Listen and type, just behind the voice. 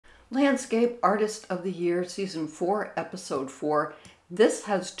Landscape Artist of the Year, Season 4, Episode 4. This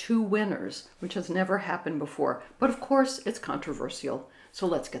has 2 winners, which has never happened before. But of course, it's controversial. So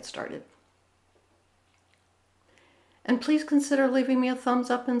let's get started. And please consider leaving me a thumbs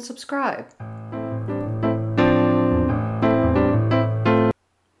up and subscribe.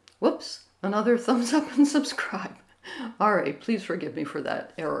 Whoops, another thumbs up and subscribe. All right, please forgive me for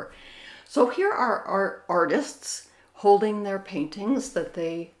that error. So here are our artists holding their paintings that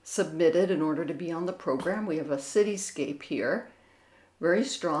they submitted in order to be on the program. We have a cityscape here, very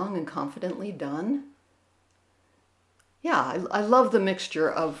strong and confidently done. Yeah, I love the mixture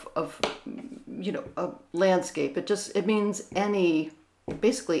of a landscape. It means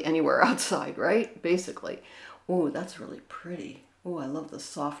basically anywhere outside, right? Basically. Oh, that's really pretty. Oh, I love the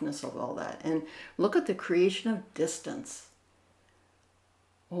softness of all that. And look at the creation of distance.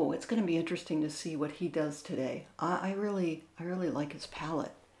 Oh, it's going to be interesting to see what he does today. I really like his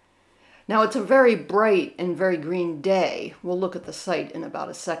palette. Now, it's a very bright and very green day. We'll look at the site in about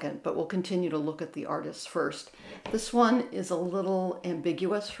a second, but we'll continue to look at the artists first. This one is a little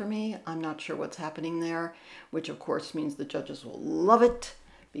ambiguous for me. I'm not sure what's happening there, which of course means the judges will love it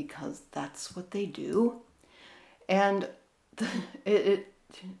because that's what they do. And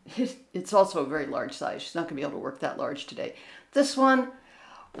it's also a very large size. She's not going to be able to work that large today. This one,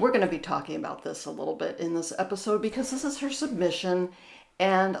 we're going to be talking about this a little bit in this episode because this is her submission,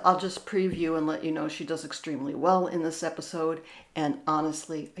 and I'll just preview and let you know she does extremely well in this episode, and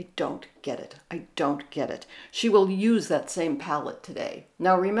honestly, I don't get it. I don't get it. She will use that same palette today.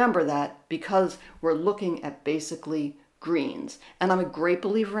 Now remember that because we're looking at basically greens, and I'm a great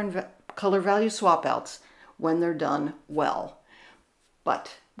believer in color value swap outs when they're done well,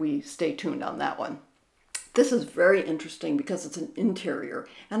 but we stay tuned on that one. This is very interesting because it's an interior,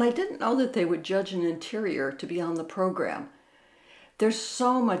 and I didn't know that they would judge an interior to be on the program. There's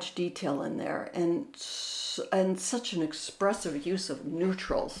so much detail in there and such an expressive use of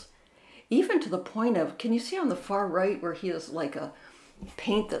neutrals, even to the point of, can you see on the far right where he has like a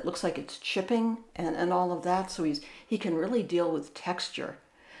paint that looks like it's chipping and all of that, so he can really deal with texture.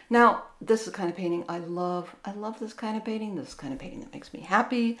 Now, this is the kind of painting I love. I love this kind of painting. This is the kind of painting that makes me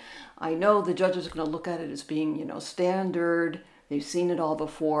happy. I know the judges are going to look at it as being, standard. They've seen it all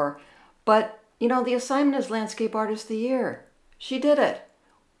before. But, the assignment is Landscape Artist of the Year. She did it.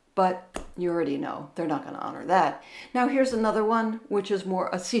 But you already know they're not going to honor that. Now, here's another one, which is more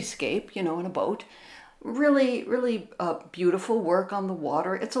a seascape, in a boat. Really, really beautiful work on the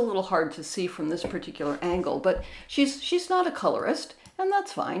water. It's a little hard to see from this particular angle, but she's not a colorist. And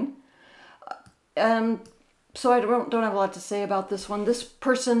that's fine. So I don't have a lot to say about this one. This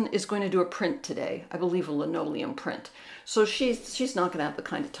person is going to do a print today. I believe a linoleum print. So she's not going to have the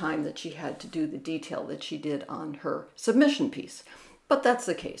kind of time that she had to do the detail that she did on her submission piece. But that's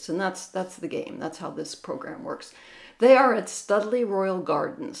the case, and that's the game. That's how this program works. They are at Studley Royal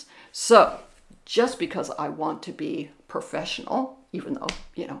Gardens. So just because I want to be professional, even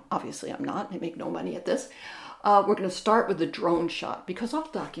though, obviously I'm not, I make no money at this, we're going to start with the drone shot because all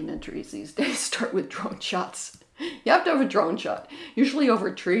documentaries these days start with drone shots. You have to have a drone shot, usually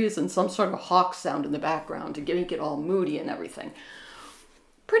over trees and some sort of hawk sound in the background to make it all moody and everything.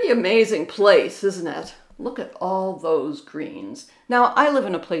 Pretty amazing place, isn't it? Look at all those greens. Now, I live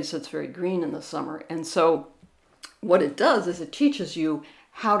in a place that's very green in the summer, and so what it does is it teaches you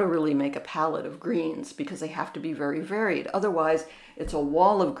how to really make a palette of greens because they have to be very varied. Otherwise, it's a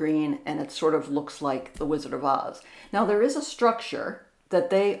wall of green and it sort of looks like the Wizard of Oz. Now, there is a structure that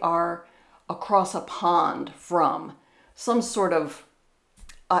they are across a pond from, some sort of,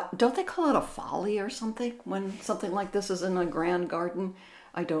 don't they call it a folly or something when something like this is in a grand garden?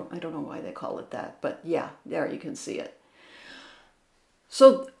 I don't know why they call it that, but yeah, there you can see it.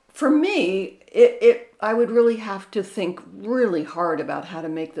 So for me, I would really have to think really hard about how to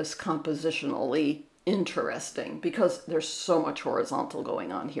make this compositionally interesting because there's so much horizontal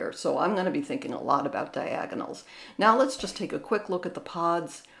going on here. So I'm going to be thinking a lot about diagonals. Now let's just take a quick look at the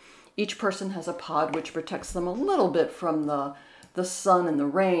pods. Each person has a pod which protects them a little bit from the sun and the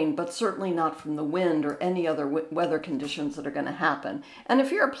rain, but certainly not from the wind or any other weather conditions that are going to happen. And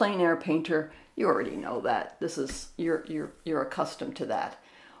if you're a plein air painter, you already know that. You're accustomed to that.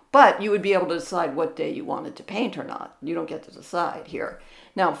 But you would be able to decide what day you wanted to paint or not. You don't get to decide here.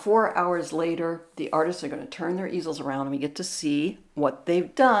 Now, 4 hours later, the artists are going to turn their easels around and we get to see what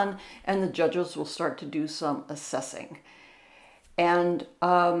they've done, and the judges will start to do some assessing. And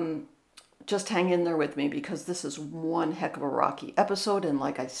just hang in there with me because this is one heck of a rocky episode, and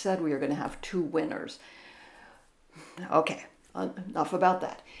like I said, we are going to have 2 winners. Okay, enough about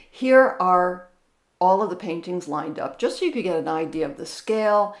that. Here are all of the paintings lined up just so you could get an idea of the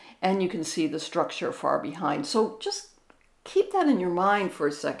scale and you can see the structure far behind. So just keep that in your mind for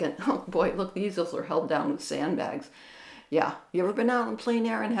a second. Oh boy, look, the easels are held down with sandbags. Yeah, you ever been out in plein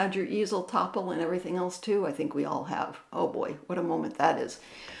air and had your easel topple and everything else too? I think we all have. Oh boy, what a moment that is.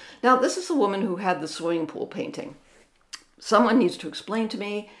 Now, this is a woman who had the swimming pool painting. Someone needs to explain to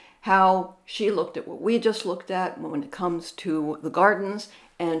me how she looked at what we just looked at when it comes to the gardens,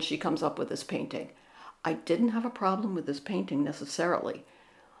 and she comes up with this painting. I didn't have a problem with this painting necessarily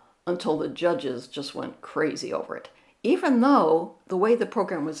until the judges just went crazy over it. Even though the way the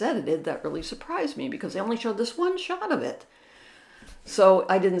program was edited, that really surprised me because they only showed this one shot of it. So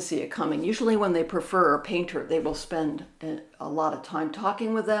I didn't see it coming. Usually when they prefer a painter, they will spend a lot of time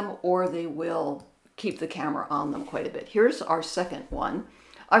talking with them, or they will keep the camera on them quite a bit. Here's our second one.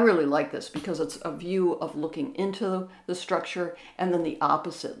 I really like this because it's a view of looking into the structure and then the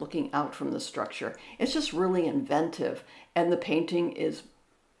opposite, looking out from the structure. It's just really inventive, and the painting is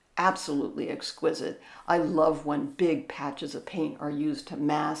absolutely exquisite. I love when big patches of paint are used to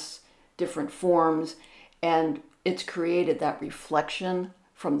mask different forms, and it's created that reflection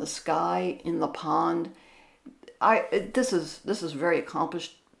from the sky in the pond. This is very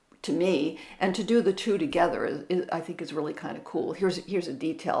accomplished to me, and to do the two together I think is really kind of cool. Here's a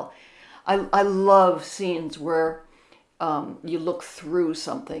detail. I love scenes where you look through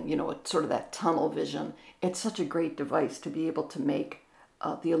something, you know, it's sort of that tunnel vision. It's such a great device to be able to make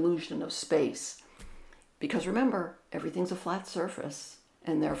the illusion of space. Because remember, everything's a flat surface,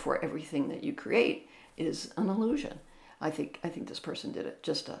 and therefore everything that you create is an illusion. I think this person did it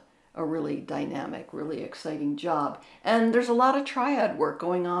just a really dynamic, really exciting job. And there's a lot of triad work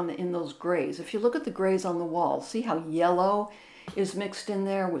going on in those grays. If you look at the grays on the wall, see how yellow is mixed in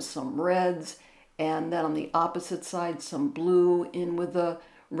there with some reds, and then on the opposite side, some blue in with the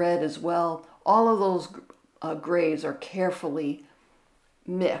red as well. All of those grays are carefully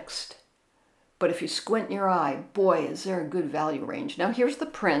mixed. But if you squint your eye, boy, is there a good value range. Now here's the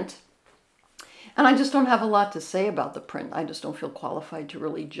print. And I just don't have a lot to say about the print. I just don't feel qualified to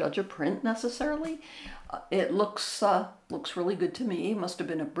really judge a print necessarily. It looks really good to me. Must have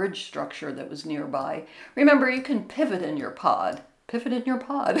been a bridge structure that was nearby. Remember, you can pivot in your pod. Pivot in your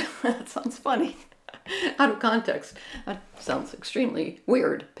pod. That sounds funny. Out of context. That sounds extremely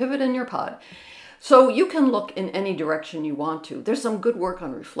weird. Pivot in your pod. So you can look in any direction you want to. There's some good work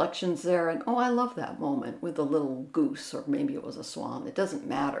on reflections there. And oh, I love that moment with the little goose, or maybe it was a swan. It doesn't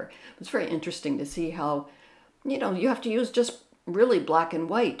matter. It's very interesting to see how, you know, you have to use just really black and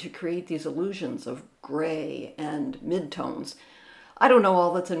white to create these illusions of gray and midtones. I don't know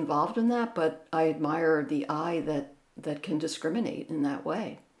all that's involved in that, but I admire the eye that can discriminate in that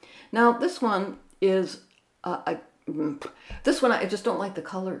way. Now, this one is, I just don't like the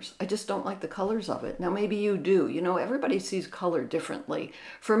colors. I just don't like the colors of it. Now, maybe you do. You know, everybody sees color differently.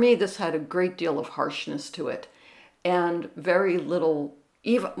 For me, this had a great deal of harshness to it and very little,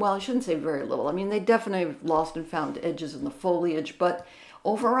 well, I shouldn't say very little. I mean, they definitely have lost and found edges in the foliage, but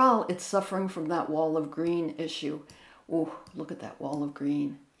overall, it's suffering from that wall of green issue. Oh, look at that wall of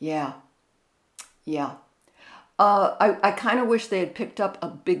green. Yeah. Yeah. I kind of wish they had picked up a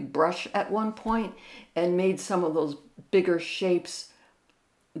big brush at one point and made some of those bigger shapes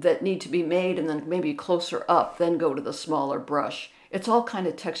that need to be made, and then maybe closer up, then go to the smaller brush. It's all kind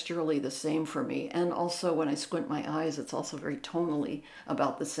of texturally the same for me. And also when I squint my eyes, it's also very tonally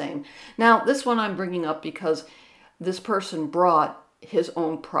about the same. Now, this one I'm bringing up because this person brought his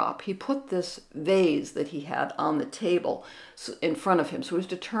own prop. He put this vase that he had on the table in front of him. So he was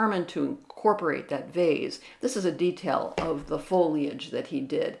determined to incorporate that vase. This is a detail of the foliage that he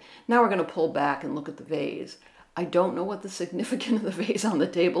did. Now we're going to pull back and look at the vase. I don't know what the significance of the vase on the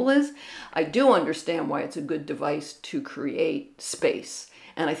table is. I do understand why it's a good device to create space.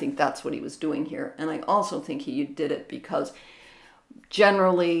 And I think that's what he was doing here. And I also think he did it because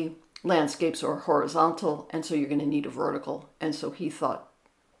generally landscapes are horizontal, and so you're going to need a vertical. And so he thought,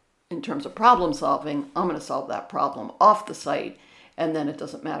 in terms of problem solving, I'm going to solve that problem off the site, and then it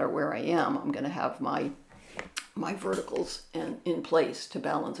doesn't matter where I am. I'm going to have my verticals in place to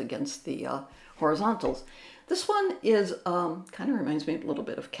balance against the horizontals. This one is kind of reminds me a little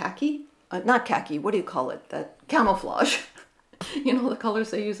bit of khaki. Not khaki, what do you call it? That camouflage. You know, the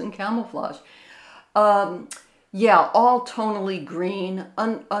colors they use in camouflage. Yeah, all tonally green.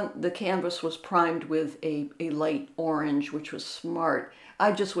 The canvas was primed with a light orange, which was smart.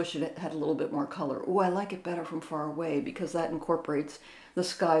 I just wish it had a little bit more color. Oh, I like it better from far away because that incorporates the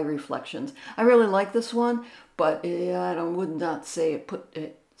sky reflections. I really like this one, but I would not say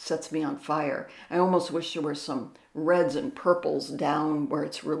it sets me on fire. I almost wish there were some reds and purples down where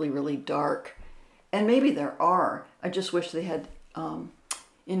it's really, really dark. And maybe there are. I just wish they had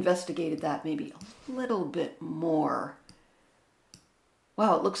investigated that maybe a little bit more.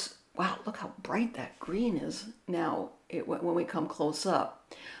 Wow, it looks, wow, look how bright that green is now when we come close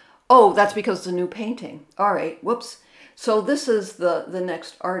up. Oh, that's because it's a new painting. All right, whoops. So this is the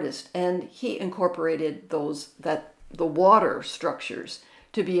next artist, and he incorporated the water structures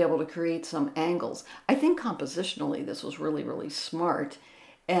to be able to create some angles. I think compositionally this was really, really smart.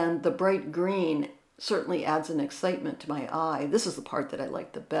 And the bright green certainly adds an excitement to my eye. This is the part that I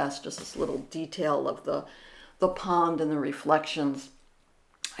like the best, just this little detail of the pond and the reflections.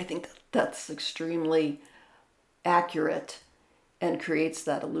 I think that's extremely accurate and creates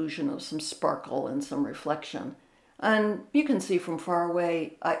that illusion of some sparkle and some reflection. And you can see from far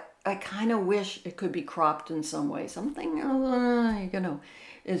away, I kind of wish it could be cropped in some way. Something,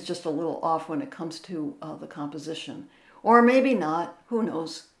 is just a little off when it comes to the composition. Or maybe not, who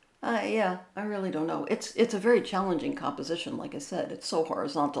knows? Yeah, I really don't know. It's a very challenging composition, like I said. It's so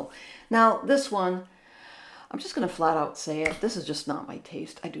horizontal. Now, this one, I'm just going to flat out say it. This is just not my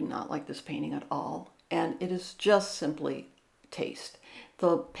taste. I do not like this painting at all. And it is just simply taste.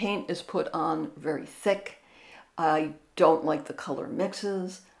 The paint is put on very thick. I don't like the color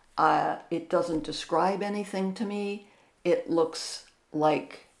mixes. It doesn't describe anything to me. It looks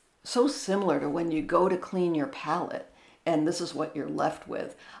like so similar to when you go to clean your palette and this is what you're left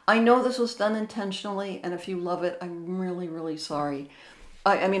with. I know this was done intentionally, and if you love it, I'm really, really sorry.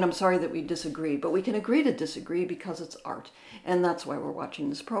 I mean, I'm sorry that we disagree, but we can agree to disagree because it's art. And that's why we're watching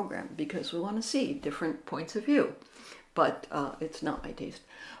this program, because we want to see different points of view. But it's not my taste.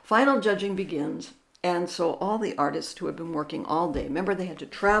 Final judging begins. And so all the artists who have been working all day, remember they had to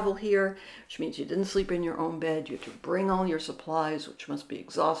travel here, which means you didn't sleep in your own bed. You had to bring all your supplies, which must be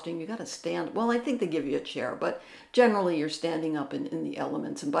exhausting. You got to stand. Well, I think they give you a chair, but generally you're standing up in the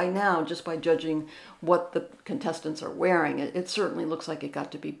elements. And by now, just by judging what the contestants are wearing, it certainly looks like it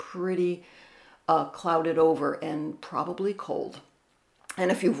got to be pretty clouded over and probably cold.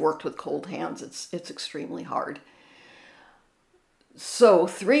 And if you've worked with cold hands, it's extremely hard. So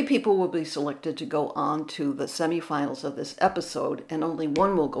 3 people will be selected to go on to the semifinals of this episode, and only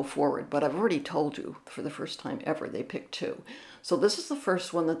 1 will go forward. But I've already told you, for the first time ever, they picked 2. So this is the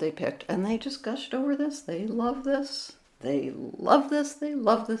first one that they picked, and they just gushed over this. They love this. They love this. They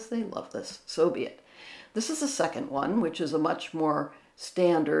love this. They love this. So be it. This is the second one, which is a much more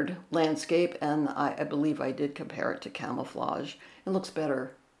standard landscape, and I believe I did compare it to camouflage. It looks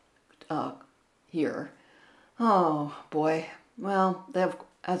better here. Oh, boy. Well,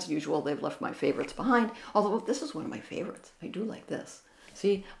 as usual, they've left my favorites behind, although this is one of my favorites. I do like this.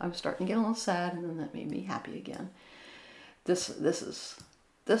 See, I was starting to get a little sad, and then that made me happy again. This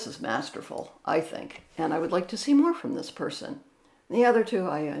is masterful, I think, and I would like to see more from this person. The other 2,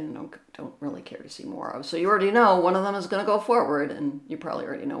 I don't really care to see more of. So you already know one of them is going to go forward, and you probably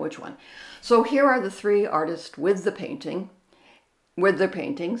already know which one. So here are the 3 artists with their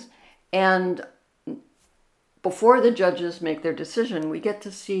paintings, and before the judges make their decision, we get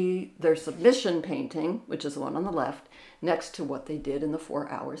to see their submission painting, which is the one on the left, next to what they did in the 4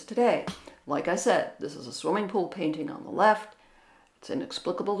 hours today. Like I said, this is a swimming pool painting on the left. It's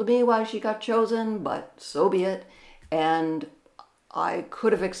inexplicable to me why she got chosen, but so be it. And I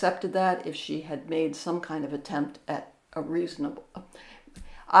could have accepted that if she had made some kind of attempt at a reasonable...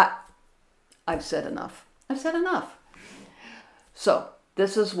 I've said enough. I've said enough. So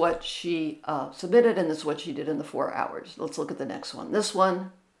this is what she submitted, and this is what she did in the 4 hours. Let's look at the next one. This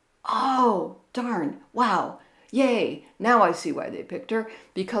one, oh, darn, wow, yay. Now I see why they picked her,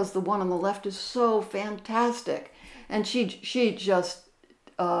 because the one on the left is so fantastic. And she just,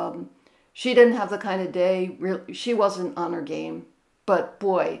 she didn't have the kind of day, she wasn't on her game, but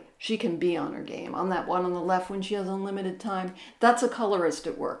boy, she can be on her game. On that one on the left when she has unlimited time, that's a colorist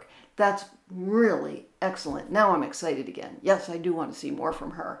at work. That's really excellent. Now I'm excited again. Yes, I do want to see more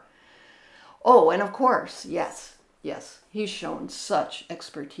from her. Oh, and of course, yes, he's shown such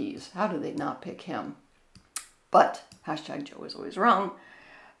expertise. How do they not pick him? But, hashtag Joe is always wrong,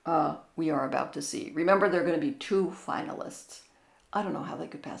 we are about to see. Remember, there are going to be 2 finalists. I don't know how they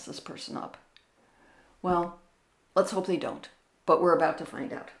could pass this person up. Well, let's hope they don't, but we're about to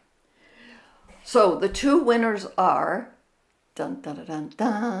find out. So the 2 winners are, dun dun dun dun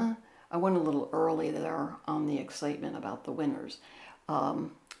dun. I went a little early there on the excitement about the winners.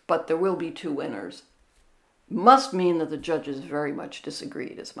 But there will be 2 winners. Must mean that the judges very much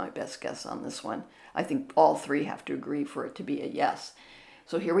disagreed, is my best guess on this one. I think all 3 have to agree for it to be a yes.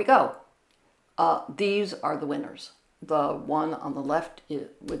 So here we go. These are the winners. The one on the left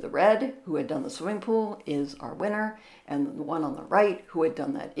with the red, who had done the swimming pool, is our winner. And the one on the right, who had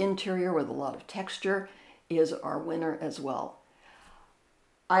done that interior with a lot of texture, is our winner as well.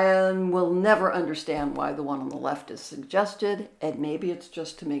 I will never understand why the one on the left is suggested, and maybe it's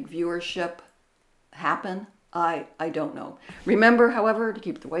just to make viewership happen. I don't know. Remember, however, to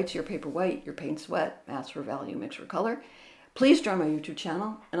keep the whites of your paper white, your paints wet, mass for value, mix for color. Please join my YouTube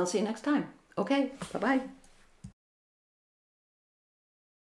channel, and I'll see you next time. Okay, bye-bye.